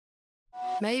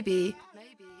Maybe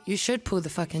you should pull the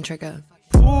fucking trigger.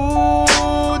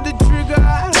 Pull the trigger.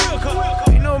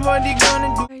 Ain't nobody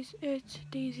gonna do. Guys, it's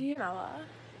Daisy and Ella,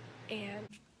 and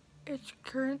it's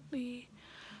currently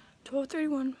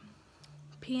 12:31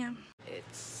 p.m.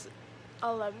 It's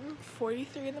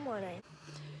 11:43 in the morning.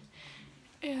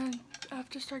 And I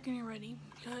have to start getting ready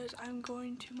because I'm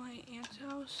going to my aunt's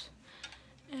house,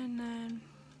 and then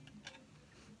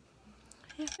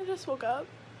yeah. I just woke up.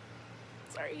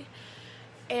 Sorry.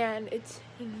 And it's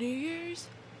New Year's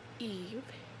Eve.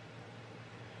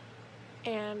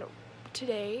 And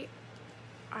today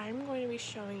I'm going to be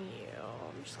showing you,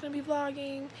 I'm just going to be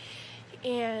vlogging,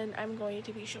 and I'm going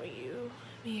to be showing you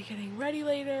me getting ready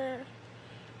later.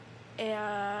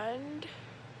 And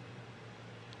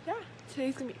yeah,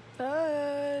 today's going to be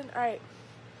fun. Alright.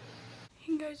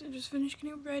 Hey guys, I just finished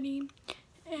getting ready,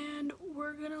 and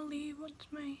we're going to leave once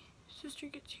my sister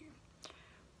gets here.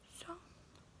 So,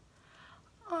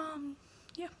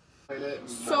 yeah.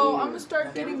 So I'm gonna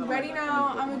start getting ready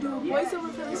now. I'm gonna do a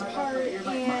voiceover for this part,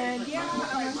 and yeah,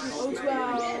 I'm gonna go to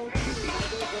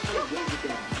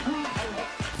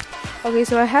Okay,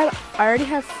 so I already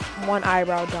have one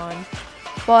eyebrow done,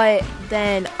 but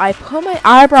then I put my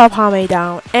eyebrow pomade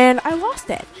down and I lost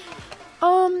it.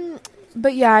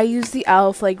 But yeah, I used the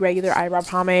e.l.f. like regular eyebrow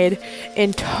pomade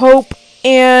in taupe,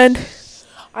 and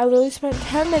I literally spent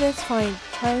 10 minutes trying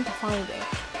to find it,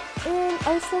 and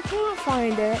I still can't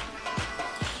find it.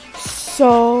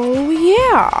 So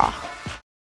yeah.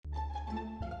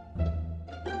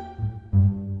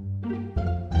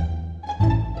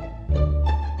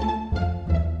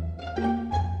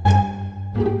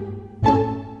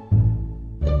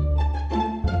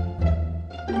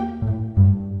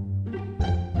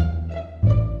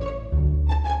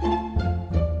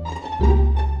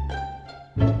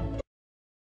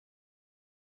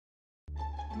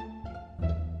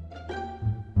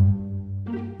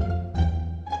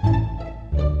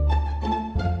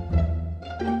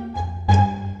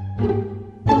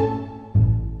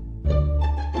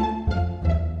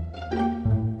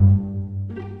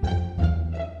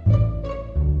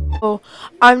 So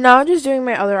I'm now just doing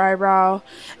my other eyebrow,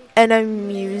 and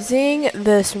I'm using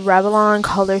this Revlon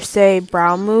Color Stay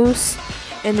Brow Mousse,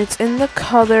 and it's in the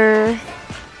color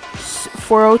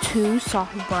 402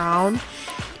 Soft Brown,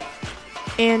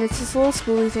 and it's this little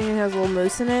spoolie thing and has a little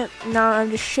mousse in it. Now I'm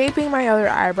just shaping my other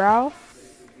eyebrow,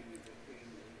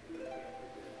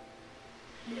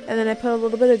 and then I put a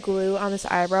little bit of glue on this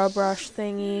eyebrow brush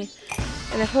thingy,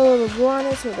 and I put a little glue on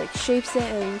it so it like shapes it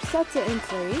and sets it in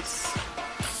place.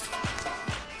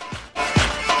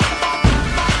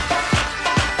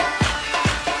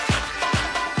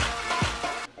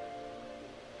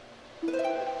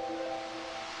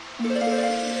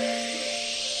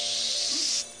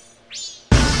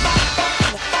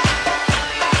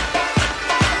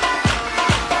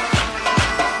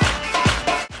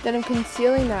 Then I'm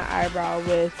concealing that eyebrow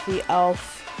with the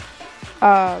e.l.f.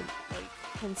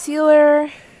 Concealer.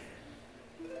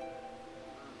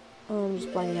 I'm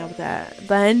just blending out with that.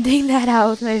 Blending that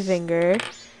out with my finger.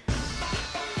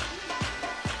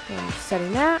 I'm just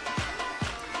setting that.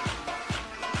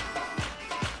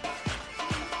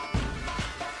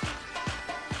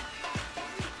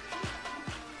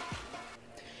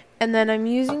 And then I'm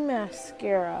using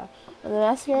mascara. And the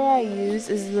mascara I use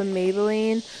is the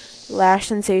Maybelline Lash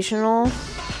Sensational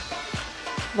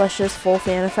Luscious Full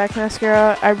Fan Effect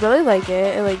mascara. I really like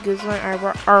it. It like gives my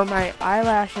eyebrow or my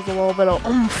eyelashes a little bit of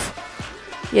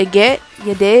oomph. You dig?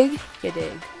 You dig?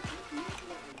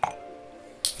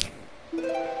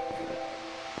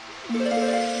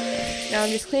 Now I'm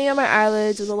just cleaning up my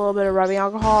eyelids with a little bit of rubbing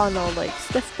alcohol and a like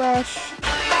stiff brush.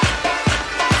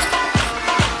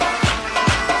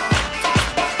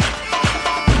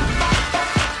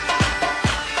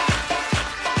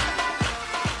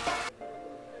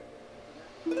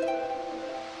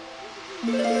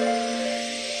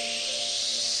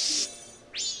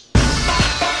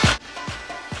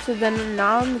 So then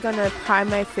now I'm gonna prime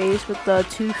my face with the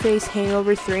Too Faced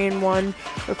Hangover 3-in-1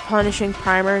 Replenishing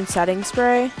Primer and Setting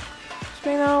Spray.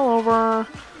 Spray that all over.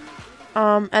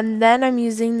 And then I'm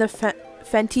using the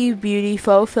Fenty Beauty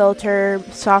Faux Filter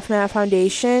Soft Matte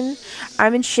Foundation.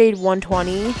 I'm in shade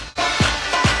 120.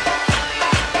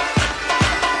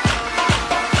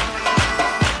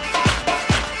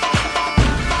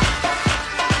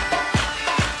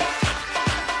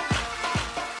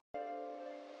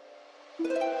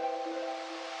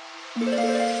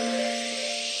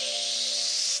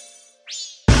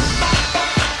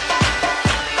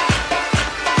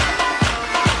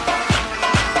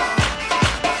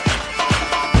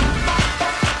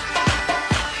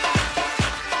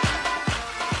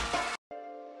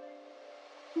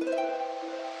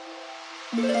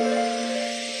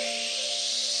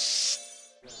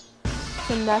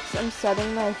 So next I'm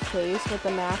setting my face with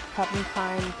the MAC Pep and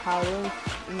Prime powder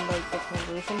in like the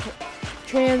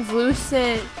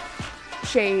translucent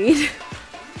shade.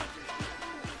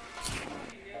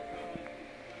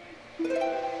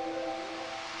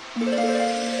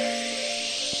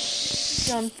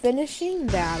 So I'm finishing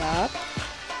that up.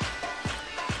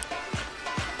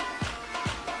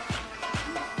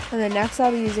 And then next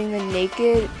I'll be using the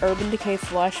Naked Urban Decay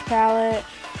Flush palette.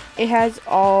 It has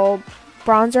all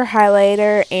bronzer,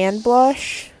 highlighter, and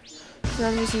blush. So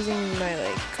I'm just using my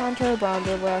like contour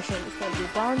bronzer brush and I'm just going to be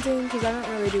bronzing because I don't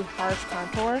really do harsh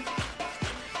contour.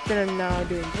 Then I'm now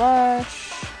doing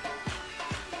blush.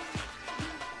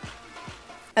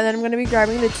 And then I'm going to be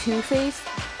grabbing the Too Faced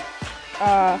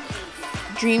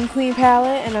Dream Queen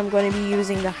palette and I'm going to be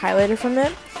using the highlighter from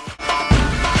it.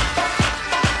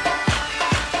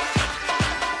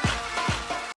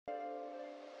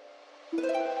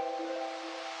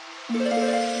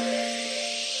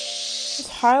 Just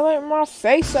highlight my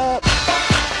face up.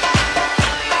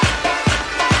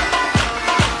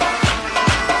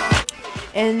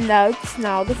 And that's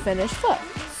now the finished look.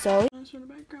 So That's sort of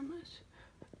background mess.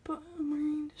 But I'm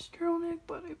wearing this turtleneck,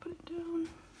 but I put it down.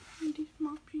 And these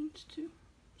mock jeans too.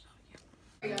 So yeah.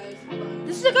 Hey guys,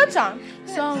 this is a good song.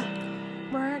 So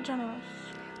we're at Jenna's.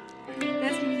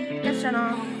 That's me. That's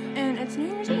Jenna. And it's New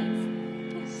Year's Eve.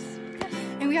 Yes.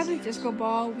 And we have a disco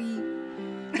ball. We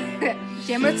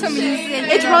jam with some music.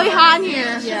 It's really hot in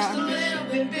here.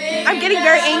 Yeah. I'm getting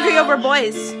very angry over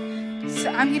boys. So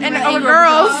I'm getting And ready over for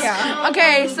girls. Yeah.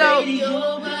 Okay, so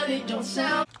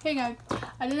Hey guys,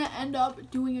 I didn't end up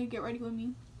doing a get ready with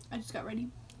me. I just got ready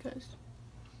because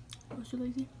I was too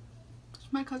lazy.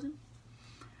 It's my cousin.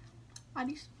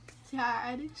 Addis. Say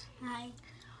hi, Addis. Hi.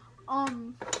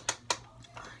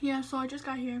 Yeah, so I just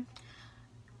got here.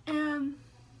 And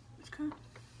it's kind of...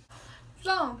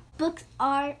 So, Books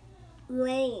are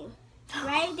lame.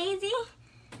 Right, Daisy?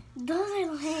 Those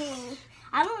are lame.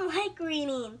 I don't like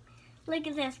reading. Look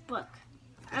at this book.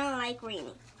 I don't like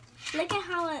reading. Look at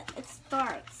how it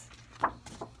starts.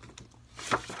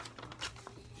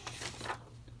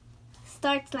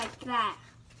 Starts like that.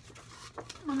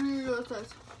 I'm gonna go with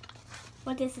this.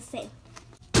 What does it say?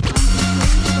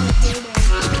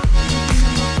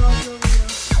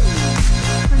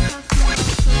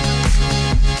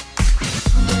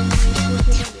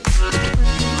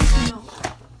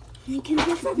 You can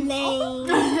just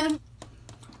lame.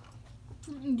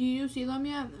 Do you see them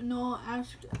yet? No,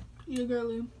 ask your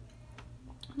girlie.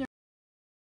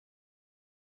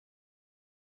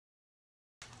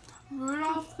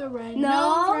 Rudolph the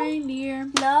red-nosed reindeer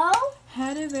No.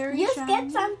 had a very You shiny...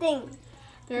 skipped something.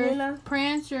 There's Luna.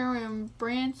 Prancer and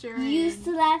Prancer and... You used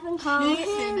to laugh and call his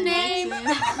name.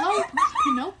 No,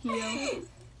 Pinocchio.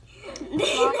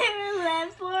 They never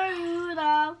left for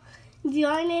Rudolph.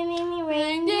 Joining any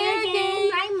reindeer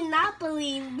game like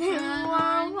Monopoly.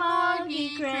 One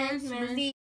foggy Christmas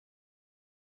Eve.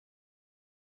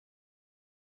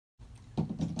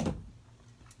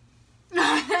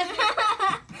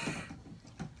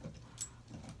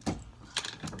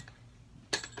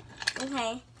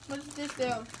 Okay. What does this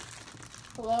do?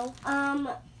 Hello? I'm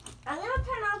gonna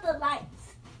turn off the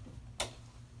lights.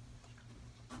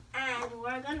 And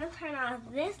we're gonna turn off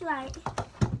this light.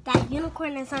 That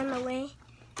unicorn is on the way.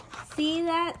 See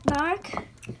that dark?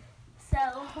 So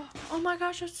oh my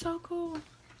gosh, it's so cool.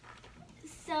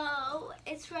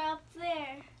 It's right up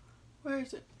there. Where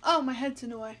is it? Oh, my head's in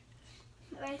the way.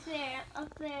 Right there,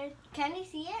 up there. Can you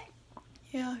see it?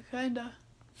 Yeah, kinda.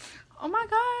 Oh my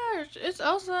gosh, it's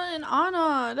Elsa and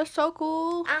Anna. That's so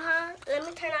cool. Uh-huh. Let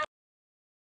me turn off.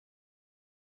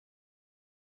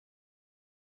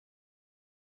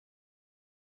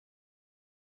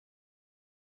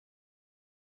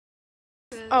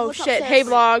 Oh shit, hey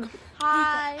vlog.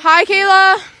 Hi. Hi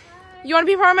Kayla. You want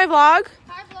to be part of my vlog?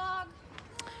 Hi, vlog.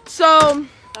 So,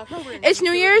 it's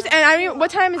New Year's and I mean, what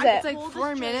time is it? It's like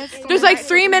 4 minutes. There's like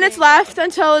 3 minutes left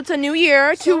until it's a new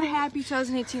year. So happy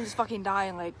 2018 is fucking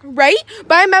dying. Like, Right?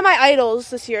 But I met my idols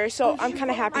this year, so I'm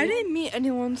kind of happy. I didn't meet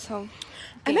anyone, so.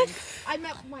 I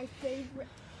met my favorite.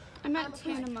 I met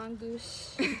Tana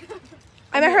Mongoose.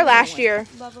 I met her last year.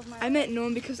 I met no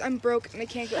one because I'm broke and I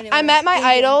can't go anywhere. I met my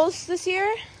idols this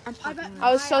year.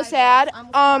 I was so sad.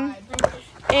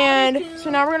 And so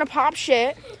now we're gonna pop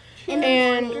shit.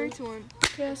 And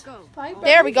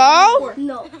there we go.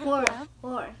 No, four.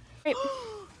 Great.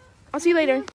 I'll see you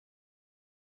later.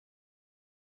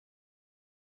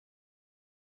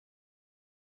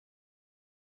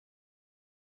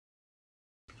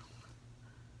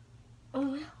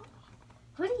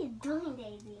 What are you doing,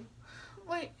 Daisy?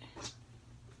 Wait.